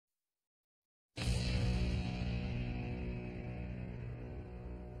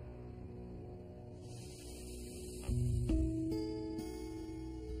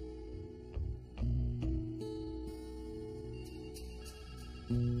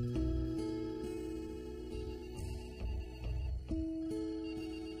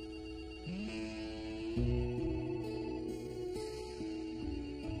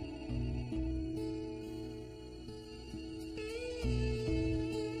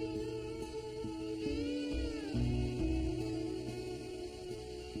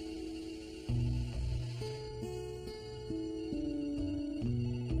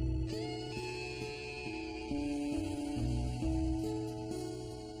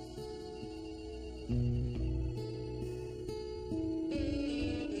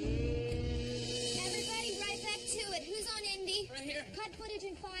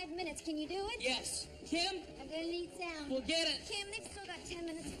Can you do it? Yes. Kim? I'm gonna need sound. We'll get it. Kim, they've still got 10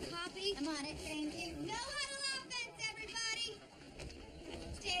 minutes of copy. I'm on it, thank you. No huddle offense, everybody!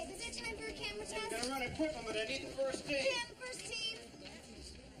 Dave, is it time for a camera test? I'm gonna run equipment, but I need the first team. Kim, first team.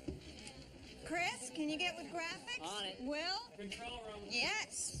 Chris, can you get with graphics? On it. Will? Control room.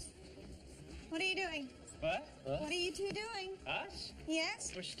 Yes. What are you doing? What? What are you two doing? Us?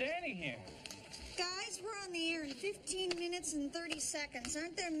 Yes? We're standing here. Guys, we're on the air in 15 minutes and 30 seconds.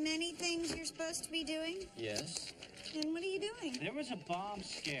 Aren't there many things you're supposed to be doing? Yes. And what are you doing? There was a bomb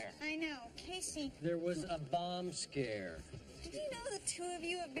scare. I know. Casey, There was a bomb scare. did you know the two of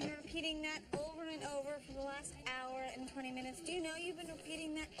you have been repeating that over and over for the last hour and 20 minutes? Do you know you've been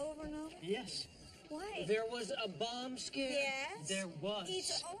repeating that over and over? Yes. Why? There was a bomb scare. Yes? There was.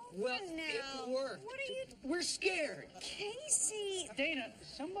 It's over Well, now. it worked. What are you... We're scared. Casey! Dana,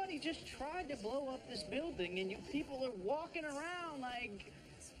 somebody just tried to blow up this building, and you people are walking around like...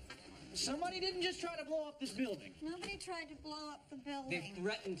 Somebody didn't just try to blow up this building. Nobody tried to blow up the They building.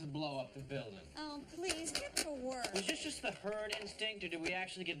 threatened to blow up the building. Oh, please, get to work. Was this just the herd instinct, or did we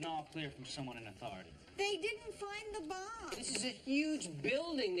actually get an all clear from someone in authority? They didn't find the bomb. This is a huge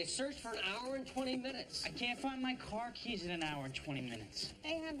building. They searched for an hour and 20 minutes. I can't find my car keys in an hour and 20 minutes.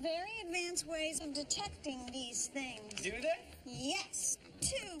 They have very advanced ways of detecting these things. Do they? Yes.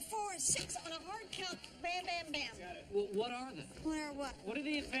 2, 4, 6 on a hard count. Bam, bam, bam. Well, what are they? What are what? What are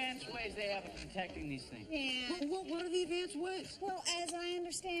the advanced ways they have of detecting these things? Yeah. What are the advanced ways? Well, as I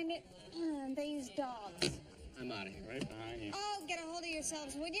understand it, they use dogs. I'm out of here. Right behind you. Oh, get a hold of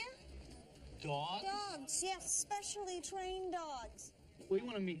yourselves, would you? Dogs? Dogs, yes, specially trained dogs. We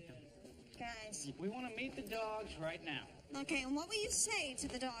want to meet them. Guys. We want to meet the dogs right now. Okay, and what will you say to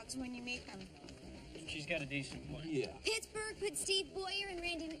the dogs when you meet them? She's got a decent point. Yeah. Pittsburgh put Steve Boyer and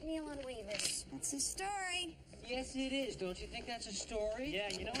Randy McNeil on waivers. That's the story. Yes, it is. Don't you think that's a story? Yeah,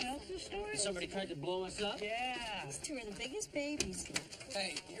 you know what else is a story? Somebody tried to blow us up? Yeah. These two are the biggest babies.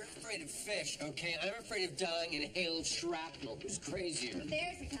 Hey, you're afraid of fish, okay? I'm afraid of dying in a hail of shrapnel. Who's crazier?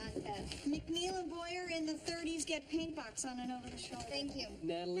 There's a contest. McNeil and Boyer in the 30s get paint box on and over the shoulder. Thank you.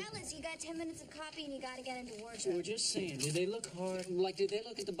 Natalie? Fellas, you got 10 minutes of copy and you gotta get into We're wardrobe. just saying, did they look hard? Like, did they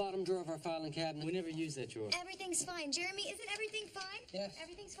look at the bottom drawer of our filing cabinet? We never used that drawer. Everything's fine. Jeremy, isn't everything fine? Yes.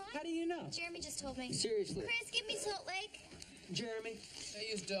 Everything's fine? How do you know? Jeremy just told me. Seriously. Chris, give me Salt Lake. Jeremy, They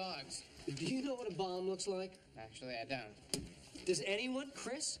use dogs. do you know what a bomb looks like? Actually, I don't. Does anyone?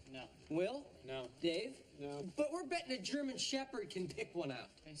 Chris? No. Will? No. Dave? No. But we're betting a German Shepherd can pick one out.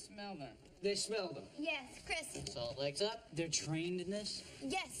 They smell them. They smelled them. Yes, Chris. Salt Lake's up. They're trained in this?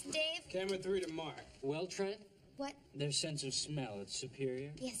 Yes, Dave. Camera 3 to Mark. Well, Trent? What? Their sense of smell, it's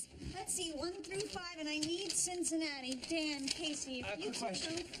superior. Yes. Let's see, 1 through 5, and I need Cincinnati. Dan, Casey, if you quick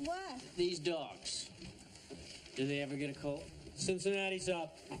question. could- What? These dogs, do they ever get a cold? Cincinnati's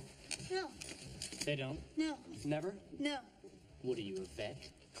up. No, They don't? no, Never? no. What are you, a vet?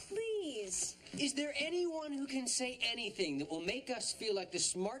 Please. Is there anyone who can say anything that will make us feel like the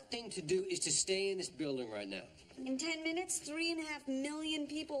smart thing to do is to stay in this building right now? In 10 minutes, 3.5 million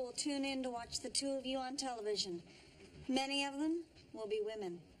people will tune in to watch the two of you on television. Many of them will be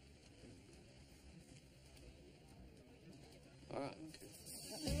women. All right.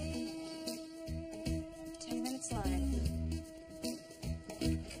 10 minutes live.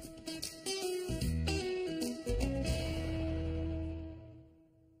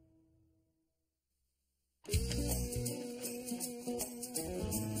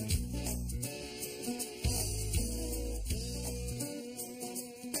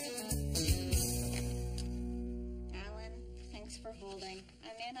 Alan, thanks for holding.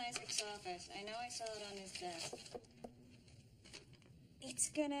 I'm in Isaac's office. I know I saw it on his desk. It's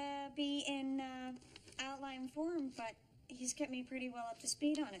gonna be in outline form, but he's kept me pretty well up to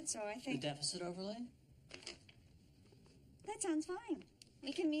speed on it, so I The think... deficit overlay? That sounds fine.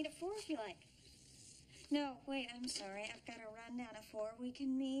 We can meet at 4 if you like. No, wait, I'm sorry. I've got to run down at 4. We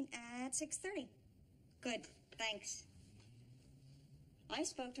can meet at 6:30. Good, thanks. I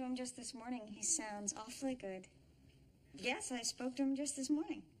spoke to him just this morning. He sounds awfully good. Yes, I spoke to him just this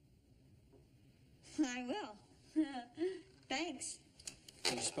morning. I will. Thanks.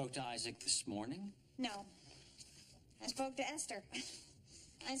 You spoke to Isaac this morning? No. I spoke to Esther.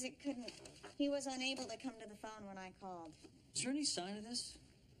 Isaac couldn't. He was unable to come to the phone when I called. Is there any sign of this?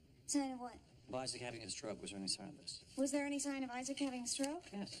 Sign of what? Of Isaac having a stroke. Was there any sign of this? Was there any sign of Isaac having a stroke?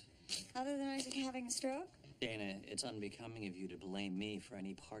 Yes. Other than Isaac having a stroke? Dana, it's unbecoming of you to blame me for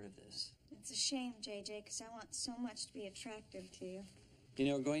any part of this. It's a shame, JJ, because I want so much to be attractive to you. You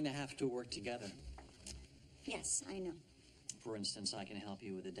know, we're going to have to work together. Yes, I know. For instance, I can help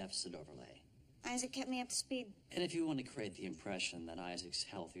you with a deficit overlay. Isaac kept me up to speed. And if you want to create the impression that Isaac's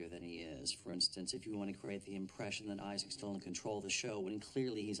healthier than he is, for instance, if you want to create the impression that Isaac's still in control of the show when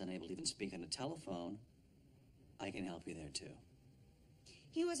clearly he's unable to even speak on the telephone, I can help you there too.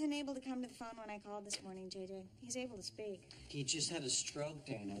 He was unable to come to the phone when I called this morning, JJ. He's able to speak. He just had a stroke,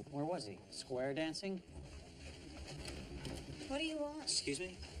 Dana. Where was he? Square dancing? What do you want? Excuse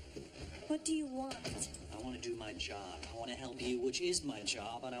me? What do you want? I want to do my job. I want to help you, which is my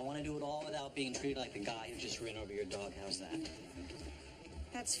job, and I want to do it all without being treated like the guy who just ran over your dog. How's that?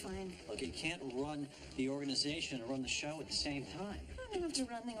 That's fine. Look, you can't run the organization and run the show at the same time. I don't have to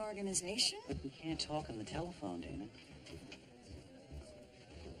run the organization. You can't talk on the telephone, Dana.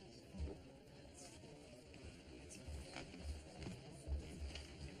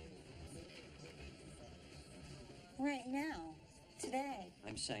 Right now. Today.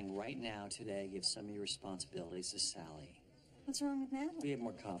 I'm saying right now, today, give some of your responsibilities to Sally. What's wrong with Natalie? We have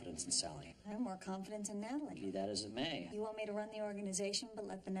more confidence in Sally. I have more confidence in Natalie. Be that as it may. You want me to run the organization but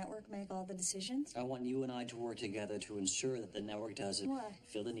let the network make all the decisions? I want you and I to work together to ensure that the network doesn't What?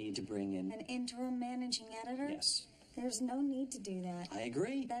 feel the need to bring in... An interim managing editor? Yes. There's no need to do that. I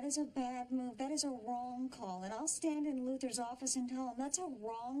agree. That is a bad move. That is a wrong call. And I'll stand in Luther's office and tell him that's a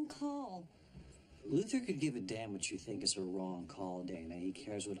wrong call. Luther could give a damn what you think is a wrong call, Dana. He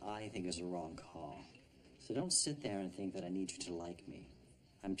cares what I think is a wrong call. So don't sit there and think that I need you to like me.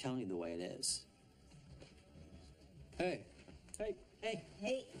 I'm telling you the way it is. Hey, Hey.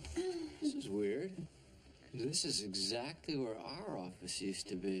 Hey. this is weird. This is exactly where our office used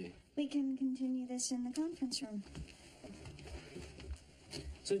to be. We can continue this in the conference room.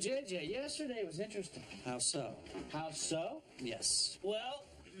 So, JJ, yesterday was interesting. How so? How so? Yes. Well,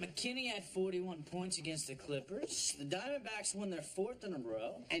 McKinney had 41 points against the Clippers. The Diamondbacks won their 4th in a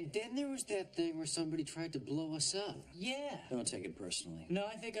row. And then there was that thing where somebody tried to blow us up. Yeah. Don't take it personally. No,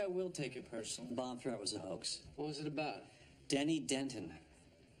 I think I will take it personally. The bomb threat was a hoax. What was it about? Denny Denton.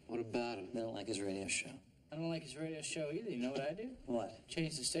 What about him? They don't like his radio show. I don't like his radio show either. You know what I do? What?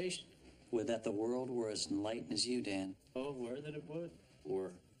 Change the station. Would that the world were as enlightened as you, Dan? Oh, were that it would?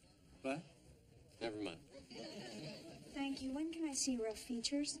 Or, What? never mind. Thank you. When can I see rough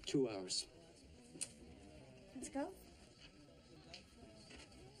features? 2 hours. Let's go.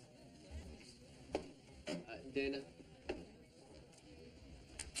 Dana?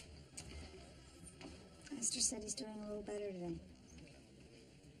 Esther said he's doing a little better today.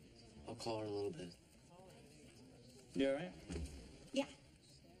 I'll call her in a little bit. You all right? Yeah.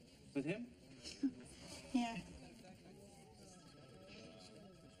 With him? Yeah.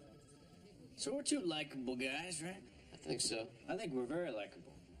 So we're two likable guys, right? I think so. I think we're very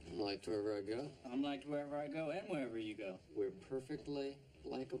likable. I'm liked wherever I go. I'm liked wherever I go and wherever you go. We're perfectly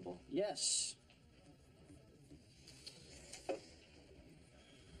likable. Yes.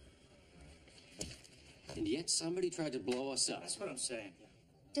 And yet somebody tried to blow us up. That's what I'm saying.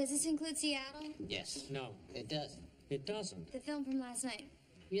 Does this include Seattle? Yes. No, it doesn't. It doesn't. The film from last night?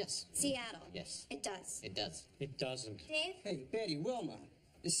 Yes. Seattle? Yes. It does. It does. It doesn't. Dave? Hey, Betty, Wilma,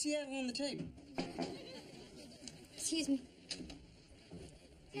 is Seattle on the table? Excuse me.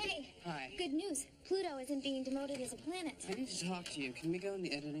 Hey. Hi. Good news. Pluto isn't being demoted as a planet. I need to talk to you. Can we go in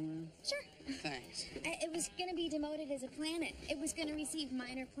the editing room? Sure. Thanks. It was going to be demoted as a planet. It was going to receive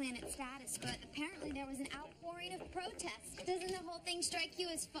minor planet status, but apparently there was an outpouring of protest. Doesn't the whole thing strike you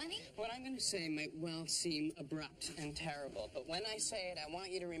as funny? What I'm going to say might well seem abrupt and terrible, but when I say it, I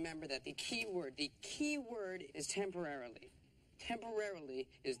want you to remember that the key word is temporarily. Temporarily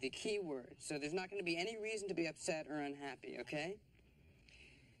is the key word, so there's not going to be any reason to be upset or unhappy, okay?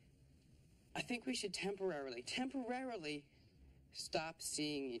 I think we should temporarily stop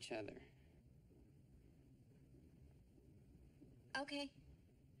seeing each other. Okay.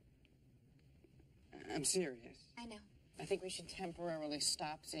 I'm serious. I know. I think we should temporarily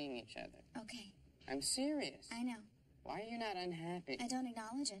stop seeing each other. Okay. I'm serious. I know. Why are you not unhappy? I don't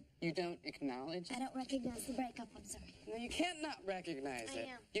acknowledge it. You don't acknowledge it? I don't recognize the breakup, I'm sorry. No, you can't not recognize it.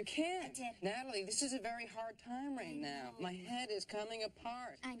 I am. You can't. I did. Natalie, this is a very hard time right now. My head is coming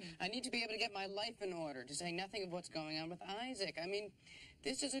apart. I know. I need to be able to get my life in order, to say nothing of what's going on with Isaac. I mean,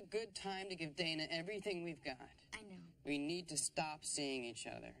 this is a good time to give Dana everything we've got. I know. We need to stop seeing each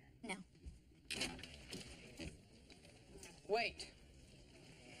other. No. Wait.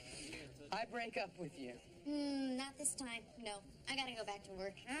 I break up with you. Not this time. No. I gotta go back to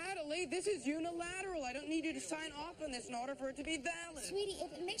work. Natalie, this is unilateral. I don't need you to sign off on this in order for it to be valid. Sweetie,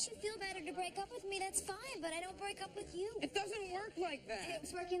 if it makes you feel better to break up with me, that's fine, but I don't break up with you. It doesn't work like that.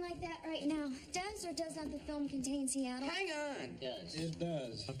 It's working like that right now. Does or does not the film contain Seattle? Hang on. It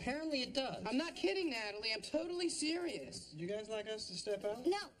does. Apparently it does. I'm not kidding, Natalie. I'm totally serious. Would you guys like us to step out?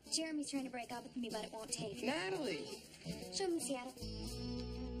 No. Jeremy's trying to break up with me, but it won't take. Natalie. Show me Seattle.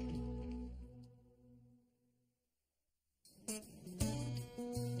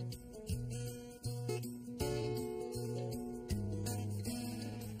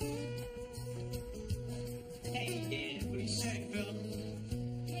 Hey, Dad, what do you say, Philip?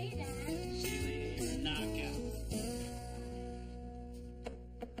 Hey, Dad. See you later. Knockout.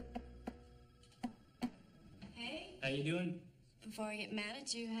 Hey, How you doing? before I get mad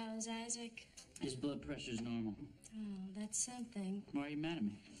at you, how's Isaac? His blood pressure's normal. Oh, that's something. Why are you mad at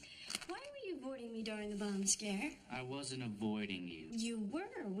me? Why were you avoiding me during the bomb scare? I wasn't avoiding you. You were.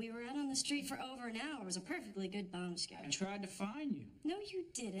 We were out on the street for over an hour. It was a perfectly good bomb scare. I tried to find you. No, you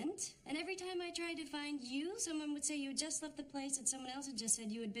didn't. And every time I tried to find you, someone would say you had just left the place and someone else had just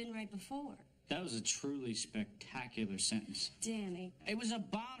said you had been right before. That was a truly spectacular sentence. Danny. It was a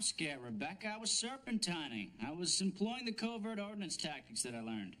bomb scare, Rebecca. I was serpentining. I was employing the covert ordnance tactics that I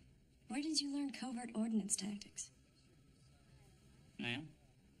learned. Where did you learn covert ordnance tactics? I am?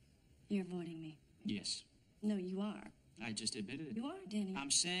 You're avoiding me. Yes. No, you are. I just admitted it. You are, Danny.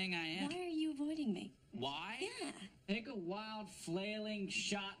 I'm saying I am. Why are you avoiding me? Why? Yeah. Take a wild, flailing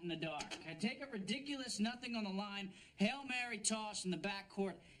shot in the dark. I take a ridiculous nothing on the line, Hail Mary toss in the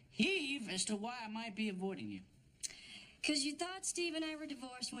backcourt, heave as to why I might be avoiding you. Because you thought Steve and I were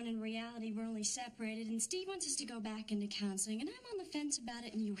divorced when in reality we're only separated, and Steve wants us to go back into counseling, and I'm on the fence about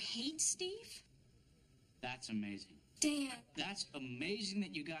it, and you hate Steve? That's amazing. Dan. That's amazing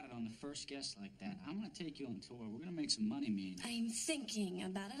that you got it on the first guest like that. I'm going to take you on tour. We're going to make some money, me and you. I'm thinking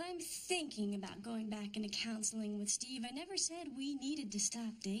about it. I'm thinking about going back into counseling with Steve. I never said we needed to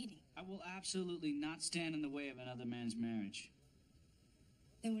stop dating. I will absolutely not stand in the way of another man's marriage.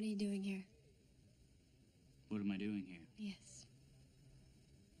 Then what are you doing here? What am I doing here? Yes.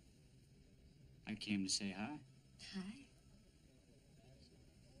 I came to say hi. Hi.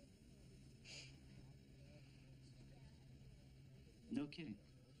 No kidding.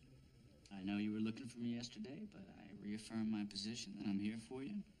 I know you were looking for me yesterday, but I reaffirm my position that I'm here for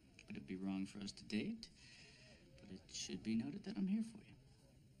you. But it'd be wrong for us to date. But it should be noted that I'm here for you.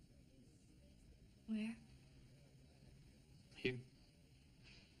 Where? Here.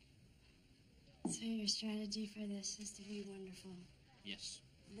 So your strategy for this is to be wonderful. Yes.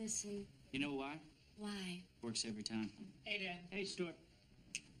 Listen. You know why? Why? Works every time. Hey, Dad. Hey, Stuart.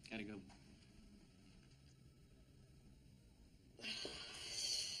 Gotta go.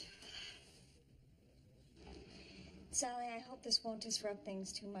 Sally, I hope this won't disrupt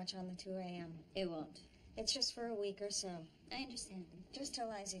things too much on the 2 a.m. It won't. It's just for a week or so. I understand. Just till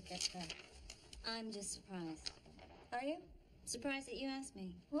Isaac gets back. I'm just surprised. Are you? Surprised that you asked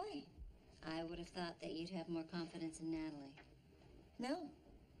me. Why? I would have thought that you'd have more confidence in Natalie. No.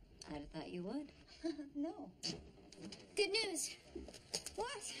 I'd have thought you would. No. Good news.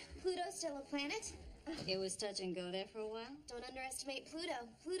 What? Pluto's still a planet? It was touch and go there for a while? Don't underestimate Pluto.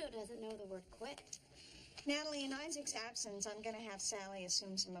 Pluto doesn't know the word quit. Natalie, in Isaac's absence, I'm going to have Sally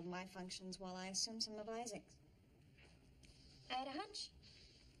assume some of my functions while I assume some of Isaac's. I had a hunch.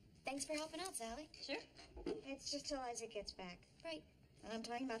 Thanks for helping out, Sally. Sure. It's just till Isaac gets back. Right. And I'm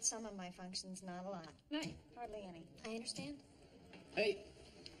talking about some of my functions, not a lot. Right. Hardly any. I understand. Hey,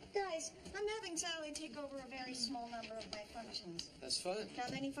 Guys, I'm having Sally take over a very small number of my functions. that's fine. Not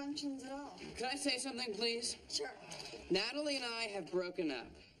many functions at all. Can I say something, please? Sure. Natalie and I have broken up.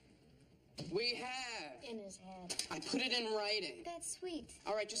 We have. In his head. I put it in writing. That's sweet.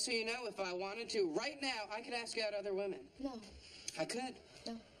 All right, just so you know, if I wanted to, right now, I could ask out other women. No. I could.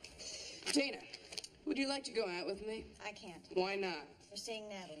 No. Dana, would you like to go out with me? I can't. Why not? We're seeing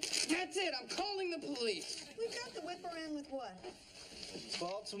Natalie. That's it. I'm calling the police. We've got the whip around with what?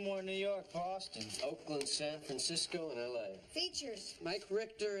 Baltimore, New York, Boston, Oakland, San Francisco, and L.A. Features. Mike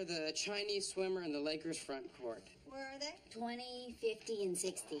Richter, the Chinese swimmer in the Lakers front court. Where are they? 20, 50, and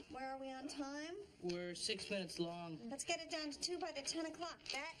 60. Where are we on time? We're 6 minutes long. Let's get it down to 2 by the 10 o'clock.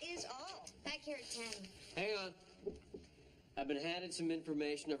 That is all. Back here at 10. Hang on. I've been handed some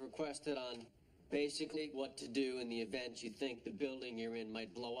information I've requested on basically what to do in the event you think the building you're in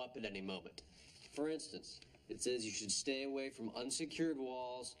might blow up at any moment. For instance, it says you should stay away from unsecured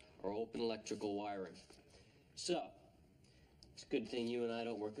walls or open electrical wiring. So, it's a good thing you and I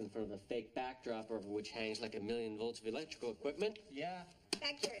don't work in front of a fake backdrop over which hangs like 1,000,000 volts of electrical equipment. Yeah.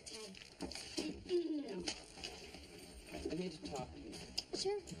 Back here at 10. I need to talk to you.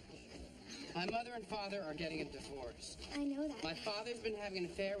 Sure. My mother and father are getting a divorce. I know that. My father's been having an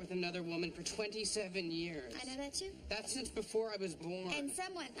affair with another woman for 27 years. I know that too. That's since before I was born. And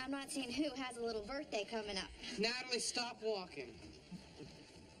someone, I'm not saying who, has a little birthday coming up. Natalie, stop walking.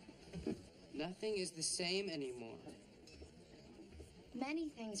 Nothing is the same anymore. Many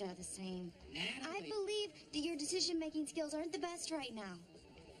things are the same. Natalie. I believe that your decision-making skills aren't the best right now.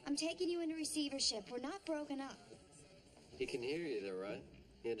 I'm taking you into receivership. We're not broken up. He can hear you though, right?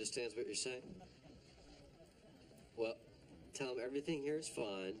 He understands what you're saying? Well, tell him everything here is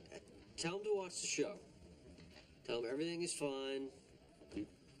fine. Tell him to watch the show. Tell him everything is fine.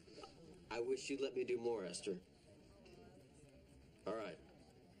 I wish you'd let me do more, Esther. All right.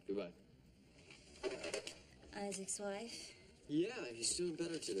 Goodbye. Isaac's wife. Yeah, he's doing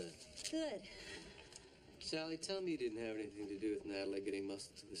better today. Good. Sally, tell me you didn't have anything to do with Natalie getting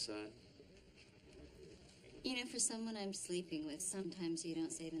muscled to the side. You know, for someone I'm sleeping with, sometimes you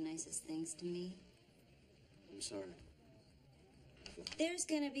don't say the nicest things to me. I'm sorry. There's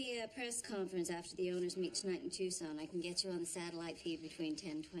going to be a press conference after the owners meet tonight in Tucson. I can get you on the satellite feed between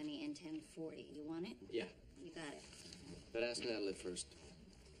 10:20 and 10:40. You want it? Yeah, You got it. but ask Natalie first.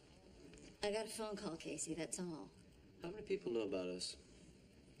 I got a phone call, Casey, that's all. How many people know about us?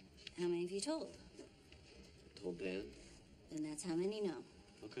 How many have you told? Told Dan. Then that's how many know.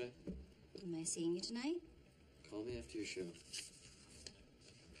 Okay. Am I seeing you tonight? Call me after your show.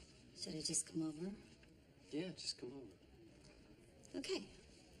 Should I just come over? Yeah, just come over. Okay.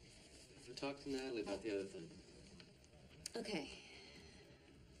 We'll talk to Natalie about the other thing. Okay.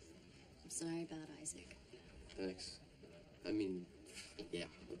 I'm sorry about Isaac. Thanks. I mean, yeah,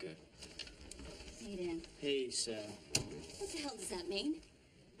 okay. Hey, Dan. Hey, Sal. What the hell does that mean?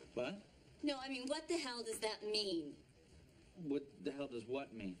 What? No, I mean, what the hell does that mean? What the hell does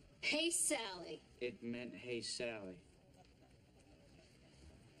what mean? Hey, Sally. It meant, hey, Sally.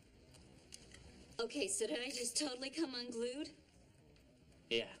 Okay, so did I just totally come unglued?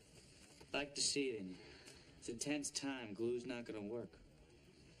 Yeah. Like to see it in you. It's a tense time. Glue's not gonna work.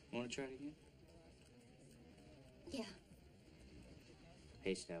 Want to try it again? Yeah.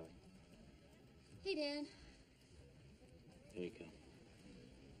 Hey, Sally. Hey, Dan. There you go.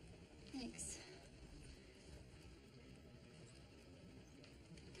 Thanks.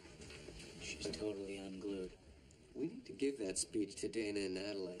 She's totally unglued. We need to give that speech to Dana and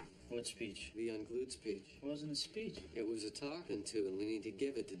Natalie. What speech? The unglued speech. It wasn't a speech. It was a talking to, and we need to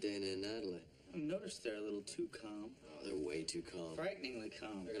give it to Dana and Natalie. I noticed they're a little too calm. Oh, they're way too calm. Frighteningly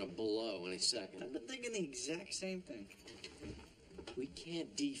calm. They're gonna blow any second. I've been thinking the exact same thing. We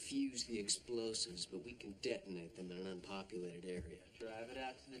can't defuse the explosives, but we can detonate them in an unpopulated area. Drive it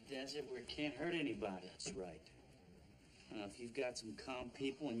out to the desert where it can't hurt anybody. That's right. If you've got some calm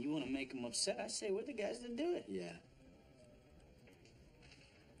people and you want to make them upset, I say we're the guys to do it. Yeah.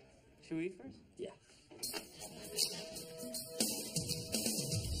 Should we eat first? Yeah.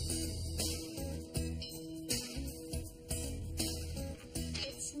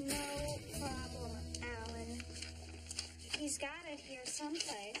 It's no problem, Alan. He's got it here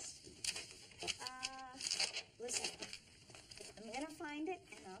someplace. Listen. I'm gonna find it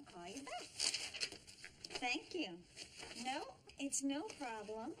and I'll call you back. Thank you. No, it's no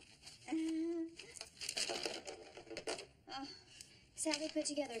problem. Sally put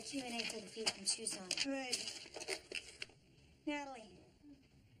together a Q&A for the feed from Tucson. Good. Natalie,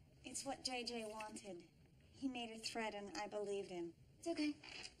 it's what JJ wanted. He made a threat and I believed him. It's okay.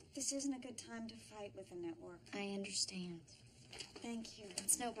 This isn't a good time to fight with the network. I understand. Thank you.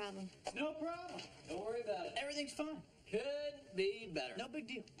 It's no problem. No problem. Don't worry about it. Everything's fine. Could be better. No big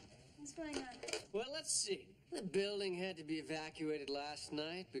deal. What's going on? Well, let's see. The building had to be evacuated last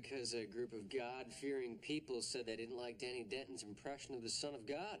night because a group of God-fearing people said they didn't like Danny Denton's impression of the Son of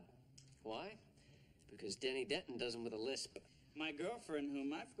God. Why? Because Danny Denton does them with a lisp. My girlfriend,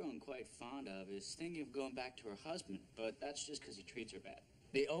 whom I've grown quite fond of, is thinking of going back to her husband, but that's just because he treats her bad.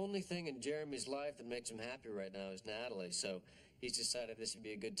 The only thing in Jeremy's life that makes him happy right now is Natalie, so he's decided this would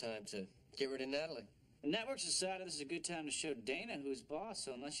be a good time to get rid of Natalie. The networks decided this is a good time to show Dana who's boss,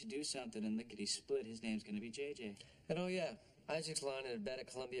 so unless you do something in lickety-split, his name's gonna be JJ. And oh yeah, Isaac's lying in a bed at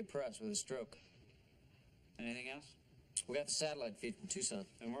Columbia Press with a stroke. Anything else? We got the satellite feed from Tucson.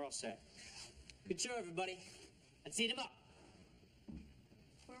 And we're all set. Good show, everybody. Let's eat 'em up.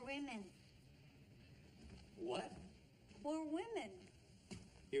 We're women. What? We're women.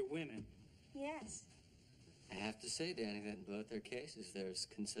 You're women. Yes. I have to say, Danny, that in both their cases, there's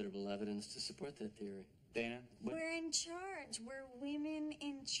considerable evidence to support that theory. Dana? What? We're in charge. We're women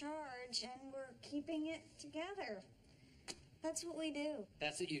in charge, and we're keeping it together. That's what we do.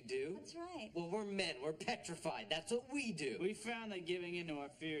 That's what you do? That's right. Well, we're men. We're petrified. That's what we do. We found that giving in to our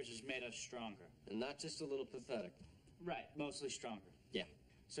fears has made us stronger. And not just a little pathetic. Right, mostly stronger. Yeah.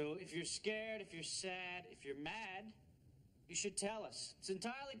 So if you're scared, if you're sad, if you're mad, you should tell us. It's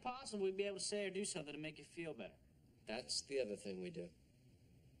entirely possible we'd be able to say or do something to make you feel better. That's the other thing we do.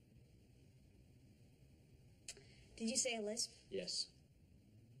 Did you say a lisp? Yes.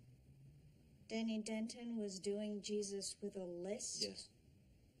 Danny Denton was doing Jesus with a lisp? Yes.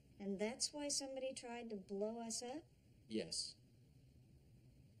 And that's why somebody tried to blow us up? Yes.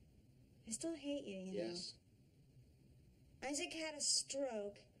 I still hate you, you Yes. know. Isaac had a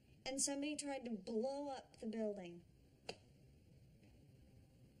stroke, and somebody tried to blow up the building.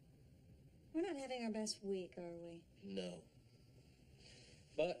 We're not having our best week, are we? No.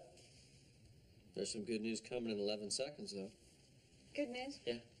 But there's some good news coming in 11 seconds, though. Good news?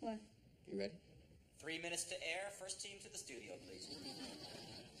 Yeah. What? You ready? 3 minutes to air. First team to the studio, please.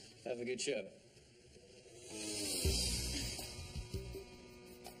 Have a good show.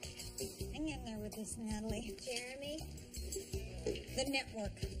 Hang in there with this, Natalie. Jeremy? The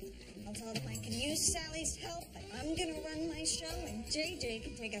network. I'll tell them I can use Sally's help, but I'm gonna run my show, and JJ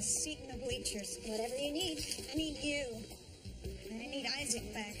can take a seat in the bleachers. Whatever you need. I need you. And I need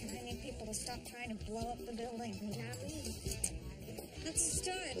Isaac back, and I need people to stop trying to blow up the building. Not me. Let's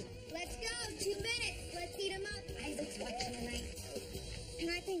start. Let's go. 2 minutes. Let's eat 'em up. Isaac's watching tonight. And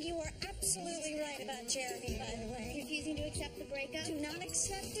I think you are absolutely right about Jeremy, by the way. Refusing to accept the breakup? Do not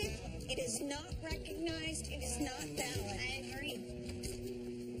accept it. It is not recognized. It is not valid. I agree.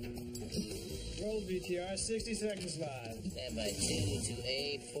 Roll VTR, 60 seconds live. Stand by 2 to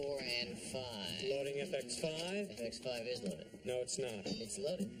A4 and 5. Loading FX5. FX5 is loaded. No, it's not. It's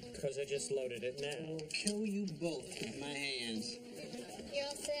loaded. Because I just loaded it now. I'll kill you both with my hands. You're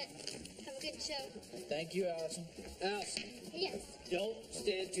all set. Have a good show. Thank you, Allison. Allison, Yes. don't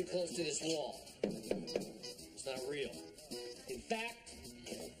stand too close to this wall. It's not real. In fact,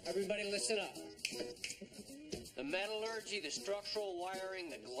 everybody listen up. The metallurgy, the structural wiring,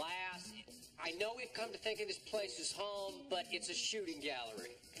 the glass. I know we've come to think of this place as home, but it's a shooting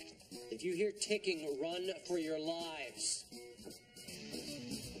gallery. If you hear ticking, run for your lives.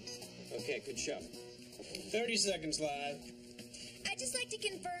 Okay, good show. 30 seconds live. I'd just like to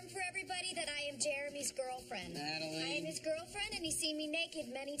confirm for everybody that I am Jeremy's girlfriend. Natalie. I am his girlfriend, and he's seen me naked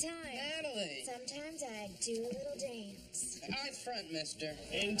many times. Natalie. Sometimes I do a little dance. Eyes front, mister.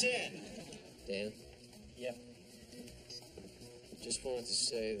 In 10. Dan? Yeah. Just wanted to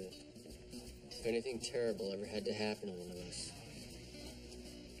say that if anything terrible ever had to happen to one of us,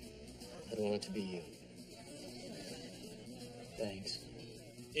 I'd want it to be you. Thanks.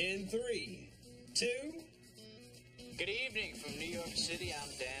 In 3, 2. Good evening from New York City. I'm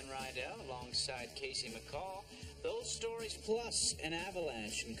Dan Rydell alongside Casey McCall. Those stories plus an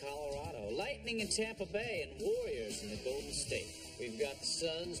avalanche in Colorado, lightning in Tampa Bay, and warriors in the Golden State. We've got the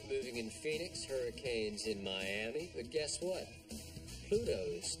suns moving in Phoenix, hurricanes in Miami, but guess what? Pluto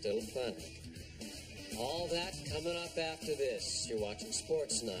is still a planet. All that coming up after this. You're watching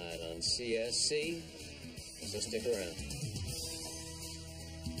Sports Night on CSC, so stick around.